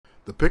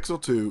The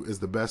Pixel 2 is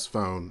the best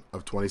phone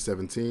of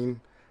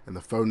 2017 and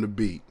the phone to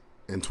beat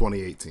in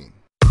 2018.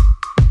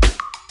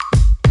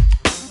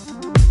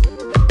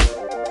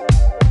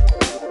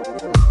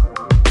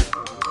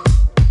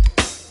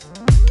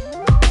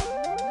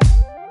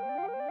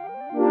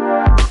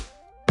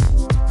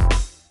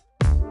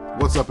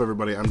 What's up,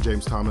 everybody? I'm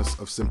James Thomas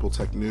of Simple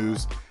Tech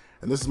News,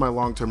 and this is my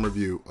long-term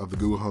review of the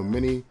Google Home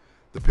Mini,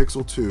 the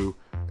Pixel 2,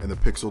 and the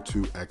Pixel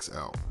 2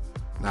 XL.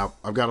 Now,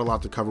 I've got a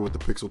lot to cover with the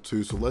Pixel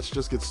 2, so let's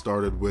just get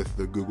started with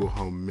the Google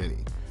Home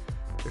Mini.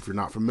 If you're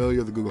not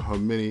familiar, the Google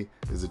Home Mini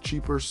is a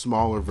cheaper,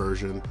 smaller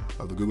version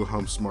of the Google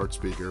Home smart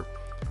speaker.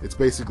 It's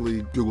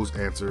basically Google's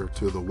answer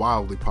to the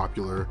wildly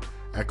popular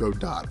Echo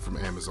Dot from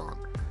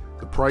Amazon.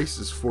 The price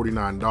is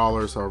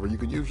 $49, however, you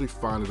can usually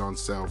find it on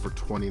sale for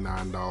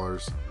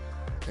 $29.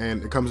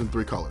 And it comes in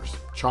three colors: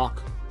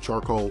 chalk,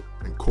 charcoal,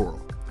 and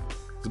coral.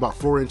 It's about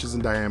 4 inches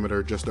in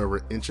diameter, just over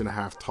 1.5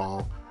 inches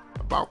tall,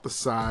 about the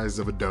size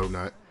of a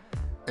donut,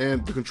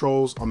 and the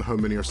controls on the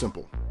Home Mini are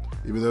simple.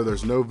 Even though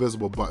there's no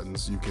visible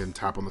buttons, you can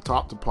tap on the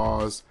top to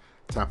pause,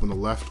 tap on the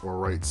left or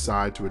right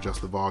side to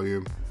adjust the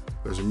volume.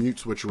 There's a mute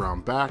switch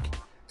around back,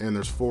 and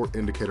there's 4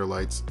 indicator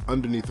lights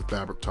underneath the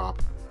fabric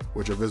top,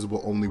 which are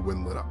visible only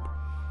when lit up.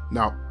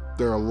 Now,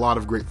 there are a lot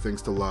of great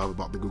things to love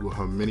about the Google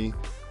Home Mini.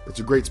 It's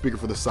a great speaker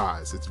for the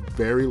size. It's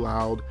very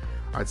loud.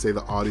 I'd say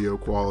the audio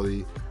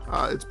quality,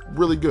 it's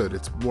really good.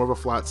 It's more of a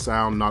flat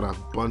sound, not a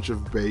bunch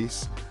of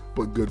bass,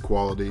 but good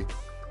quality.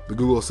 The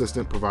Google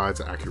Assistant provides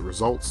accurate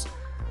results.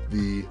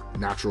 The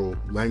natural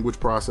language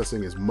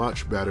processing is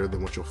much better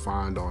than what you'll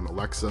find on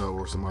Alexa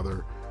or some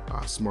other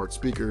smart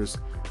speakers.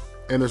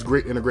 And there's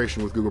great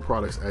integration with Google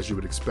products, as you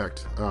would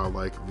expect,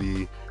 like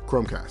the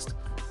Chromecast.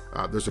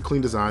 There's a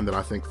clean design that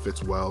I think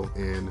fits well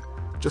in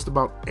just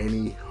about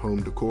any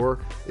home decor.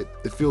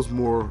 It feels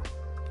more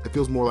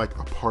like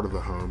a part of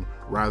the home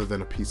rather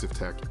than a piece of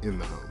tech in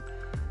the home.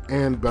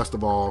 And best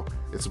of all,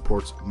 it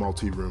supports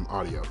multi-room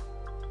audio.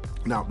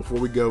 Now, before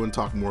we go and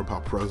talk more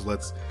about pros,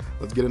 let's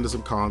get into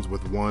some cons,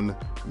 with one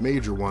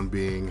major one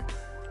being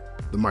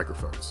the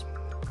microphones.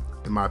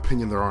 In my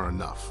opinion, there aren't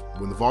enough.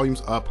 When the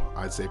volume's up,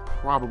 I'd say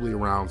probably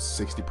around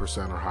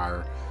 60% or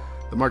higher,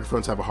 the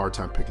microphones have a hard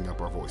time picking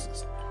up our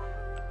voices.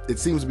 It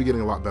seems to be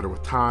getting a lot better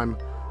with time,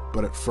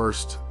 but at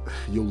first,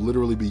 you'll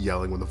literally be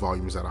yelling when the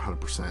volume is at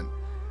 100%.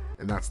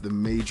 And that's the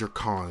major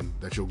con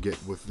that you'll get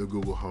with the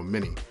Google Home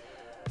Mini.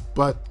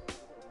 But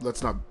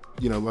let's not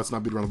beat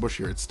around the bush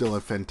here. It's still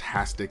a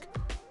fantastic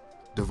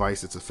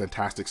device. It's a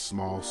fantastic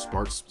small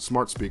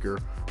smart speaker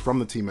from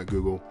the team at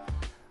Google.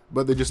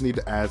 But they just need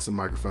to add some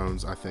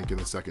microphones, I think, in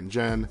the second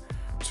gen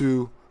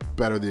to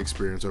better the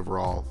experience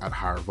overall at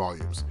higher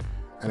volumes.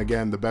 And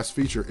again, the best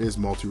feature is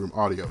multi-room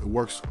audio. It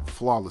works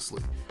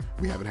flawlessly.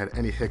 We haven't had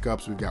any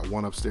hiccups. We've got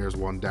one upstairs,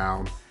 one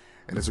down,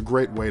 and it's a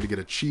great way to get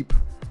a cheap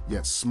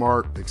yet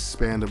smart,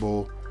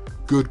 expandable,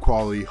 good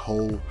quality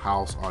whole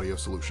house audio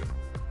solution.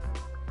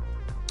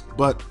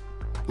 But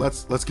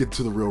let's get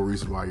to the real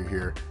reason why you're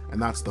here,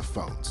 and that's the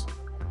phones.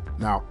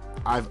 Now,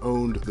 I've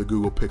owned the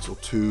Google Pixel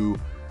 2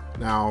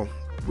 now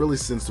really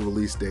since the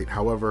release date.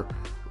 However,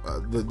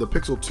 the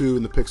Pixel 2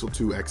 and the Pixel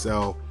 2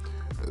 XL,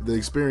 the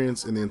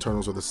experience and the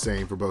internals are the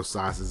same for both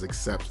sizes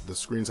except the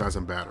screen size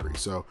and battery.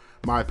 So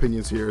my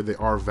opinions here, they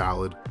are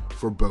valid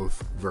for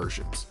both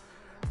versions.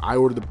 I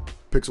ordered the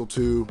Pixel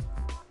 2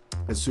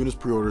 as soon as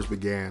pre-orders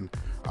began,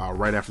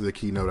 right after the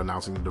keynote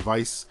announcing the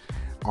device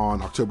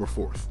on October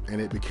 4th, and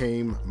it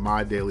became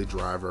my daily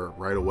driver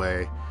right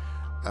away.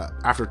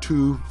 After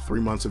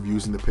 2-3 months of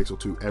using the Pixel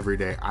 2 every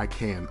day, I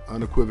can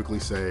unequivocally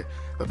say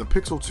that the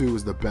Pixel 2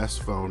 is the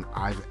best phone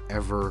I've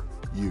ever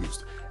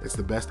used. It's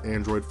the best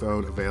Android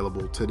phone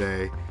available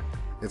today.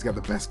 It's got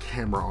the best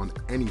camera on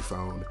any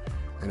phone,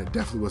 and it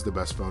definitely was the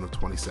best phone of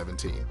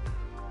 2017.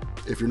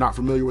 If you're not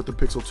familiar with the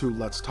Pixel 2,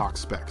 let's talk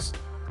specs.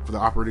 For the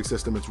operating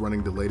system, it's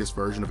running the latest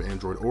version of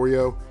Android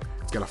Oreo.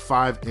 It's got a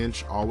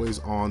 5-inch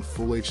always-on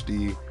Full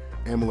HD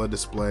AMOLED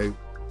display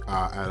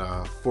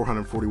at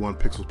 441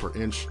 pixels per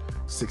inch,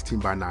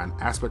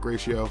 16:9 aspect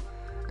ratio,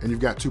 and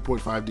you've got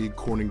 2.5D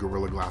Corning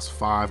Gorilla Glass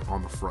 5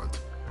 on the front.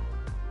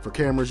 For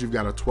cameras, you've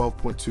got a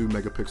 12.2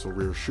 megapixel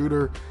rear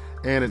shooter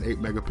and an 8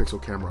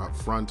 megapixel camera up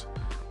front.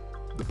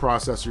 The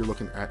processor, you're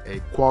looking at a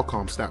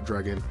Qualcomm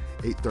Snapdragon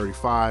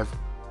 835,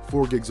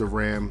 4 gigs of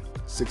RAM,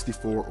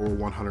 64 or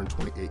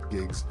 128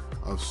 gigs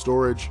of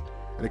storage,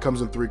 and it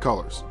comes in 3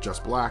 colors: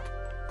 just black,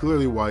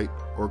 clearly white,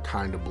 or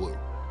kinda blue.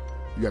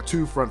 You got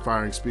 2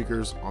 front-firing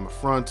speakers on the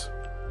front,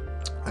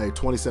 a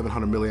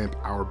 2700 milliamp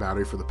hour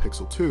battery for the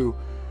Pixel 2,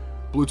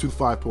 Bluetooth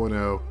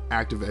 5.0,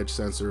 active edge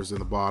sensors in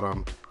the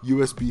bottom,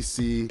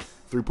 USB-C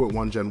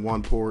 3.1 Gen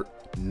 1 port,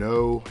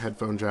 no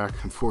headphone jack,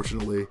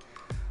 unfortunately,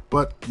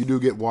 but you do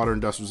get water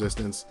and dust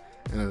resistance,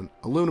 and an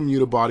aluminum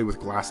unibody with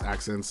glass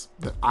accents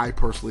that I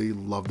personally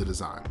love the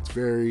design. It's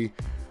very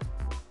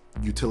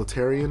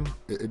utilitarian.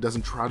 It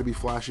doesn't try to be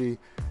flashy.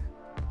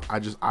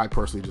 I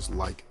personally just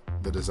like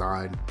the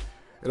design.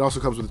 It also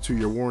comes with a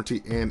 2-year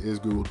warranty and is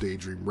Google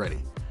Daydream ready.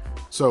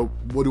 So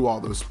what do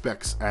all those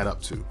specs add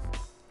up to?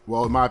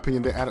 Well, in my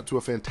opinion, they add up to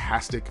a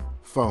fantastic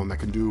phone that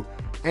can do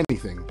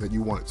anything that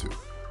you want it to.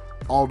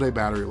 All day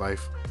battery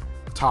life,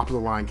 top of the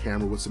line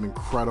camera with some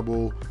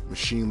incredible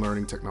machine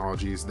learning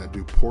technologies that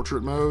do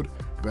portrait mode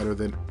better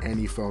than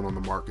any phone on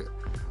the market.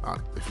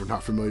 If you're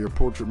not familiar with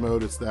portrait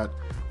mode, it's that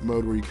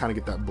mode where you kind of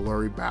get that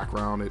blurry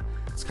background.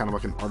 It's kind of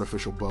like an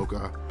artificial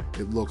bokeh.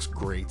 It looks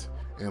great.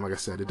 And like I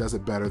said, it does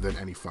it better than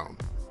any phone.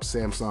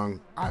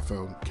 Samsung,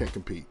 iPhone can't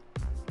compete.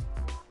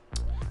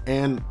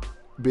 And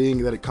being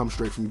that it comes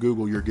straight from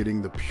Google, you're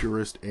getting the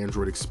purest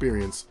Android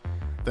experience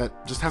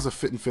that just has a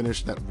fit and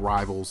finish that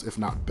rivals, if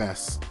not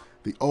best,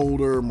 the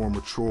older, more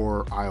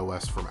mature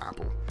iOS from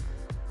Apple.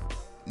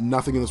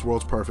 Nothing in this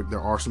world's perfect.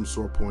 There are some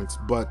sore points,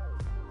 but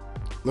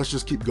let's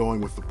just keep going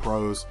with the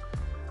pros.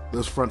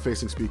 Those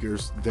front-facing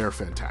speakers, they're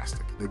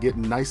fantastic. They get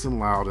nice and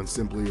loud and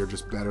simply are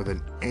just better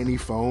than any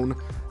phone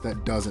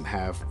that doesn't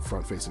have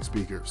front-facing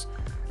speakers.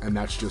 And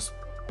that's just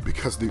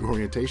because of the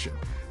orientation.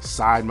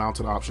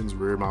 Side-mounted options,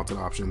 rear-mounted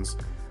options,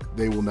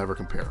 they will never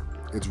compare.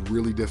 It's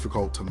really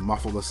difficult to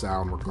muffle the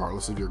sound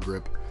regardless of your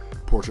grip.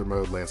 Portrait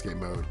mode, landscape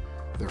mode,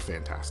 they're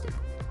fantastic.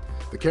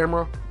 The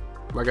camera,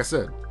 like I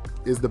said,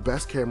 is the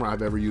best camera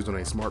I've ever used on a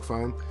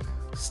smartphone.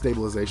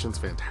 Stabilization's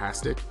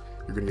fantastic.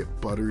 You're gonna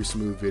get buttery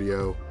smooth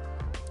video.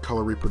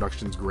 Color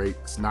reproduction's great.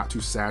 It's not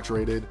too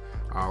saturated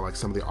like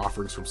some of the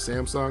offerings from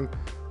Samsung,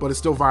 but it's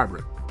still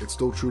vibrant. It's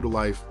still true to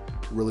life.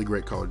 Really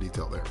great color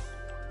detail there.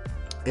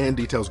 And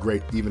detail's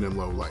great even in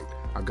low light.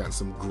 I've gotten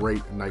some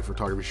great night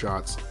photography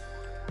shots.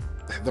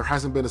 There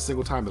hasn't been a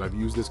single time that I've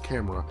used this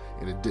camera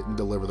and it didn't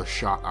deliver the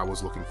shot I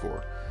was looking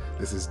for.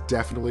 This is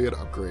definitely an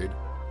upgrade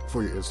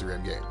for your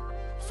Instagram game.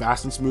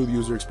 Fast and smooth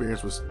user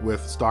experience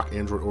with stock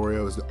Android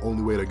Oreo is the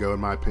only way to go, in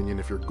my opinion,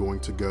 if you're going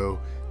to go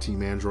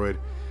Team Android.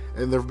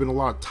 And there have been a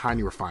lot of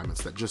tiny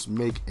refinements that just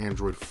make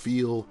Android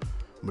feel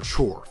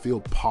mature, feel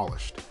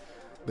polished.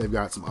 They've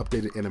got some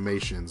updated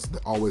animations, the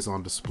always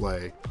on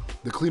display,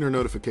 the cleaner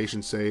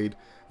notification shade,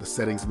 the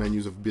settings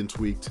menus have been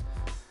tweaked.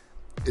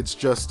 It's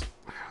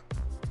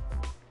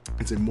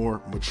a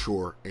more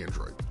mature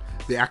Android.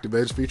 The Active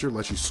Edge feature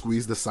lets you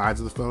squeeze the sides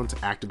of the phone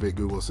to activate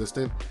Google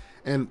Assistant,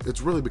 and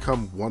it's really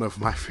become one of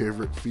my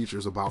favorite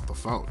features about the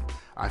phone.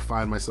 I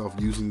find myself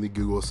using the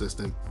Google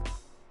Assistant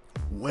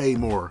way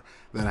more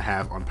than I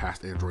have on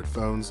past Android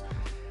phones.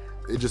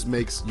 It just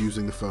makes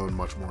using the phone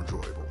much more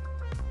enjoyable.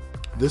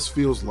 This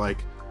feels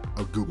like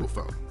a Google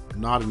phone,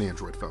 not an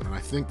Android phone, and I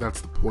think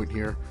that's the point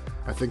here.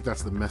 I think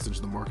that's the message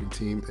the marketing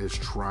team is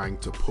trying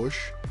to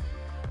push,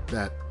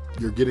 that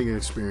you're getting an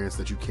experience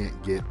that you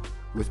can't get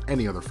with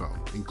any other phone,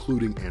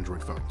 including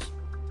Android phones.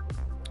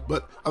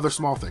 But other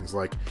small things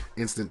like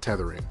instant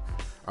tethering,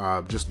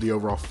 just the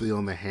overall feel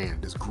in the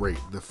hand is great.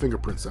 The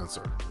fingerprint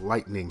sensor,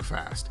 lightning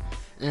fast,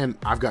 and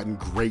I've gotten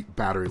great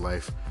battery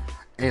life,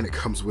 and it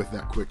comes with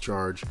that quick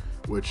charge,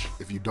 which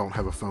if you don't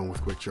have a phone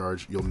with quick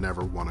charge, you'll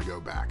never want to go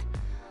back.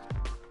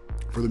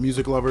 For the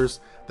music lovers,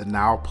 the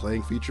Now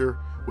Playing feature,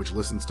 which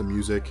listens to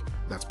music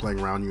that's playing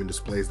around you and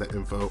displays that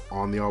info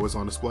on the always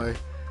on display,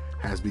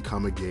 has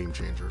become a game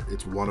changer.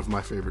 It's one of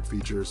my favorite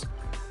features.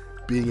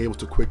 Being able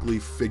to quickly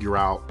figure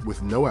out,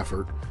 with no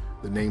effort,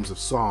 the names of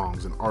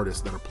songs and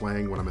artists that are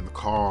playing when I'm in the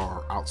car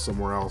or out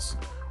somewhere else,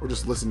 or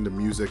just listening to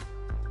music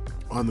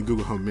on the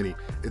Google Home Mini,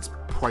 it's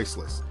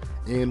priceless.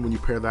 And when you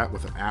pair that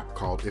with an app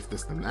called If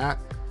This Then That,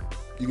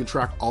 you can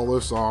track all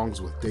those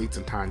songs with dates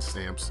and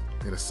timestamps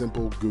in a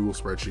simple Google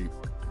spreadsheet,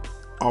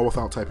 all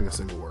without typing a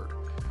single word.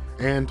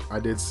 And I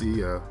did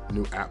see a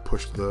new app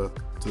pushed to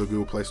the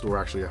Google Play Store.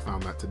 Actually, I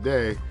found that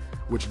today,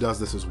 which does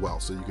this as well.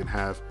 So you can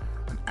have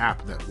an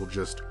app that will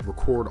just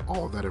record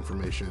all of that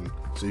information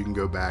so you can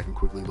go back and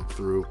quickly look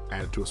through,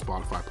 add it to a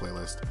Spotify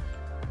playlist.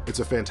 It's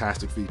a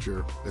fantastic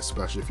feature,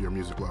 especially if you're a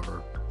music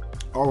lover.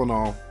 All in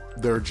all,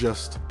 there are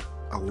just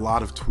a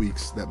lot of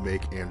tweaks that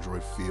make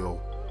Android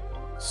feel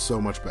so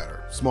much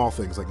better. Small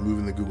things like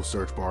moving the Google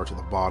search bar to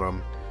the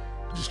bottom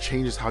just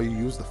changes how you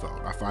use the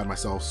phone. I find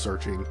myself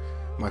searching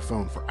my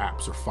phone for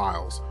apps or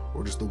files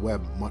or just the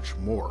web much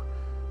more,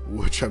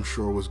 which I'm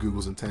sure was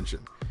Google's intention.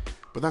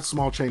 But that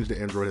small change to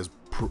Android has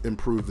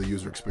improved the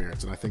user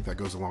experience, and I think that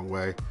goes a long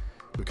way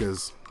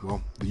because,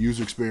 well, the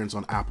user experience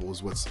on Apple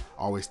is what's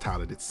always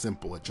touted. It's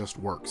simple, it just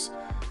works.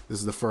 This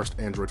is the first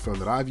Android phone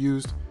that I've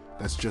used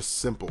that's just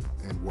simple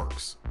and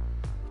works.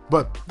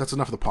 But that's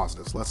enough of the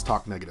positives. Let's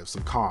talk negatives,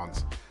 some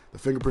cons. The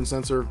fingerprint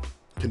sensor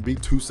can be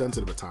too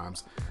sensitive at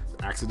times.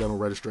 Accidental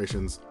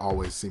registrations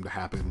always seem to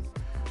happen.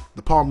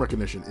 The palm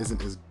recognition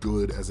isn't as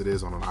good as it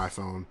is on an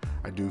iPhone.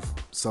 I do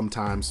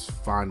sometimes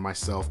find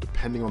myself,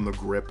 depending on the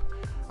grip,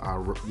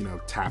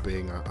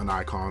 tapping an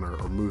icon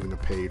or moving a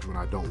page when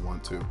I don't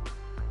want to.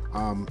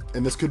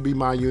 And this could be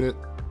my unit,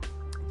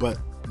 but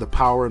the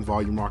power and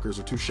volume rockers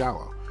are too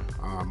shallow.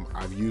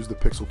 I've used the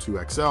Pixel 2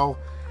 XL,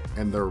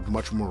 and they're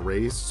much more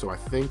raised, so I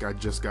think I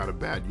just got a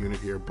bad unit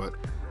here, but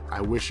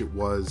I wish it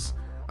was,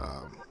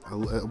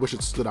 I wish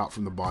it stood out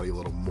from the body a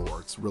little more.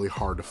 It's really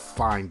hard to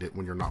find it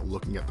when you're not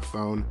looking at the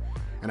phone,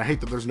 and I hate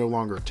that there's no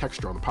longer a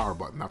texture on the power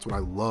button. That's what I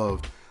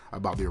loved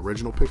about the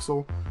original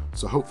Pixel,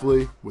 so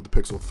hopefully with the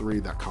Pixel 3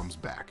 that comes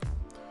back.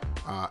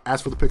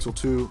 As for the Pixel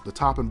 2, the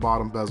top and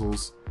bottom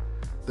bezels,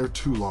 they're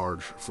too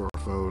large for a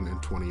phone in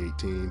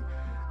 2018.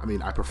 I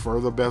mean, I prefer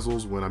the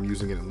bezels when I'm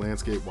using it in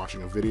landscape,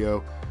 watching a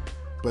video,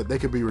 but they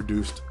could be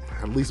reduced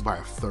at least by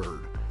a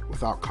third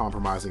without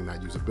compromising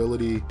that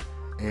usability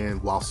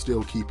and while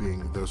still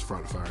keeping those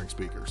front-firing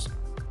speakers.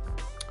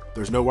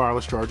 There's no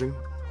wireless charging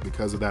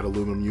because of that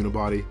aluminum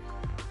unibody,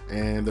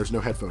 and there's no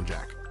headphone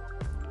jack.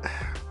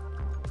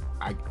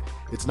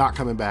 It's not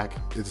coming back.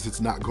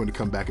 It's not going to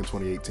come back in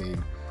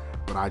 2018,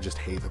 but I just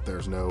hate that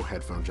there's no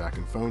headphone jack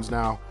in phones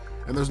now,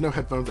 and there's no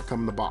headphones that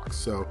come in the box,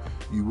 so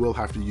you will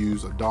have to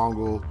use a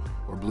dongle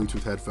or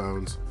Bluetooth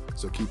headphones,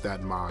 so keep that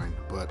in mind,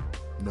 but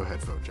no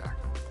headphone jack.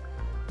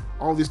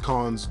 All these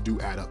cons do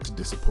add up to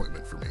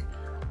disappointment for me.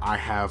 I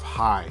have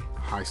high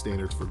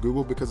standards for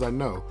Google because I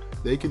know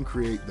they can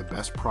create the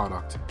best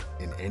product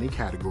in any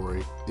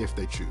category if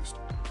they choose.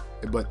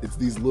 But it's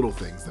these little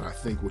things that I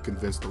think would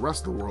convince the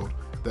rest of the world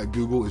that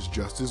Google is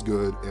just as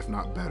good, if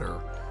not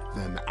better,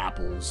 than the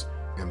Apples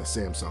and the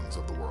Samsungs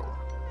of the world.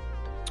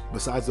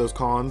 Besides those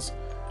cons,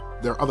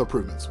 there are other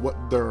improvements.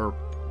 There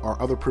are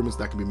other improvements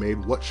that can be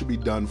made. What should be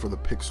done for the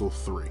Pixel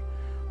 3?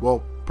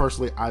 Well,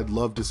 personally, I'd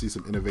love to see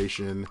some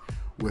innovation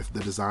with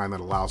the design that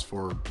allows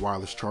for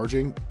wireless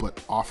charging,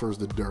 but offers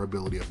the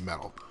durability of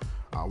metal.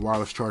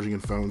 Wireless charging in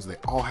phones, they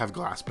all have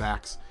glass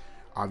backs.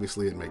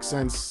 Obviously, it makes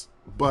sense,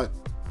 but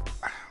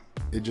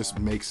it just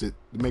makes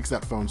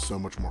that phone so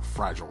much more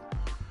fragile.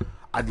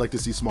 I'd like to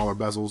see smaller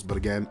bezels, but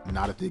again,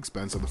 not at the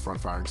expense of the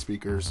front-firing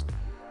speakers.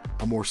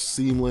 A more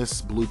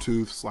seamless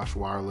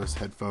Bluetooth/wireless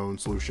headphone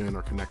solution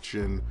or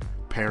connection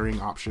pairing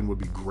option would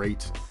be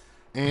great,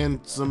 and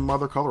some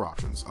other color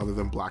options other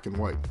than black and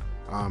white.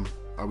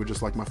 I would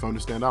just like my phone to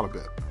stand out a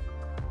bit.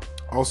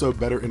 Also,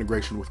 better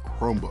integration with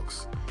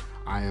Chromebooks.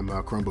 I am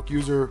a Chromebook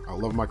user. I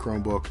love my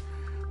Chromebook,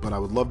 but I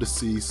would love to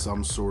see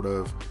some sort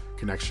of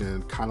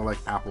connection, kind of like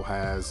Apple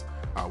has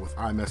with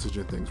iMessage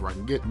and things, where I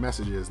can get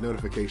messages,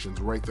 notifications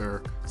right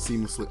there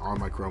seamlessly on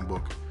my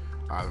Chromebook.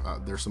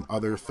 There's some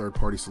other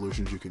third-party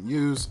solutions you can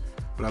use,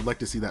 but I'd like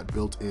to see that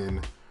built in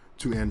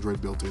to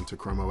Android, built into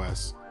Chrome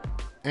OS.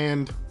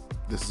 And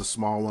this is a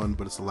small one,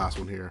 but it's the last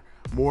one here.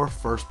 More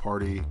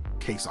first-party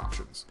case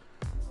options.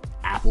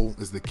 Apple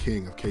is the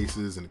king of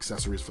cases and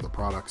accessories for the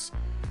products.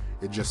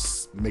 It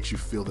just makes you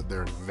feel that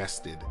they're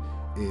invested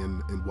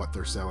in what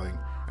they're selling.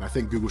 And I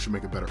think Google should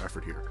make a better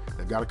effort here.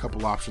 They've got a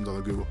couple options on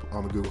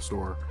the Google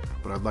Store,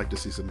 but I'd like to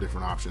see some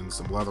different options,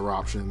 some leather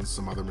options,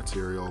 some other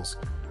materials,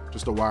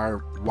 just a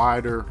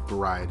wider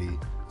variety,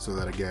 so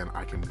that again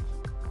I can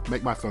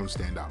make my phone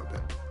stand out a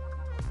bit.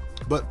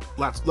 But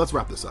let's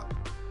wrap this up.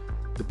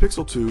 The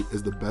Pixel 2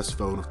 is the best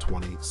phone of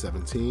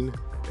 2017,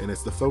 and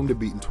it's the phone to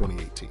beat in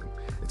 2018.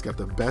 It's got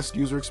the best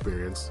user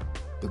experience,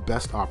 the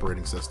best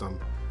operating system,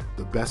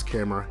 the best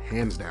camera,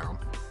 hands down,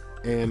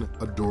 and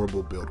a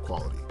durable build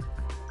quality.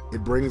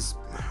 It brings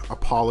a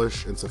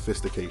polish and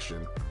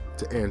sophistication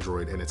to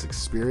Android, and its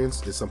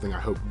experience is something I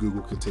hope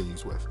Google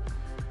continues with.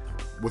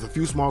 With a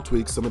few small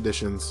tweaks, some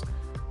additions,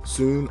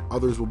 soon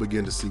others will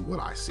begin to see what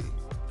I see.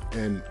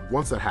 And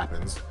once that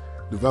happens,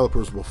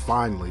 developers will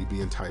finally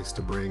be enticed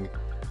to bring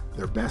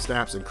their best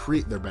apps and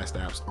create their best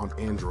apps on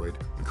Android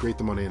and create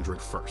them on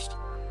Android first.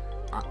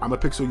 I'm a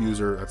Pixel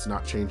user. That's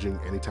not changing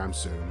anytime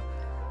soon.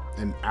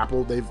 And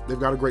Apple, they've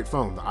got a great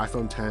phone. The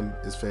iPhone 10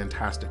 is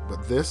fantastic,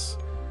 but this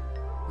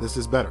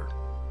is better.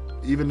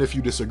 Even if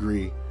you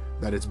disagree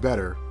that it's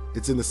better,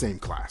 it's in the same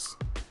class.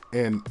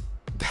 And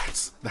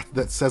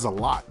that says a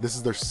lot. This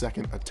is their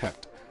second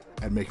attempt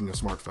at making a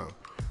smartphone.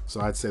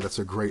 So I'd say that's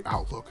a great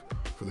outlook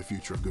for the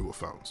future of Google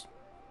phones.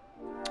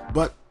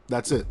 But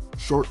that's it.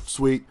 Short,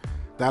 sweet.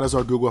 That is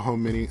our Google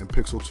Home Mini and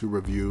Pixel 2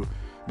 review.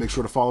 Make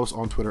sure to follow us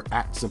on Twitter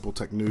at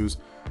SimpleTechNews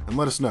and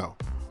let us know,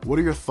 what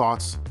are your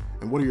thoughts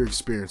and what are your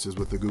experiences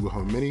with the Google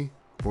Home Mini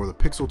or the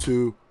Pixel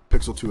 2,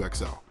 Pixel 2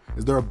 XL?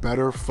 Is there a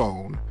better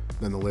phone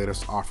than the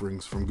latest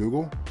offerings from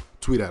Google?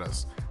 Tweet at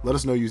us. Let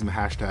us know using the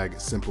hashtag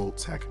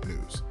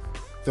SimpleTechNews.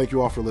 Thank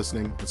you all for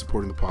listening and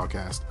supporting the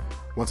podcast.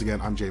 Once again,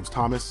 I'm James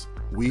Thomas.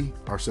 We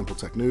are Simple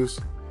Tech News.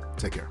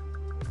 Take care.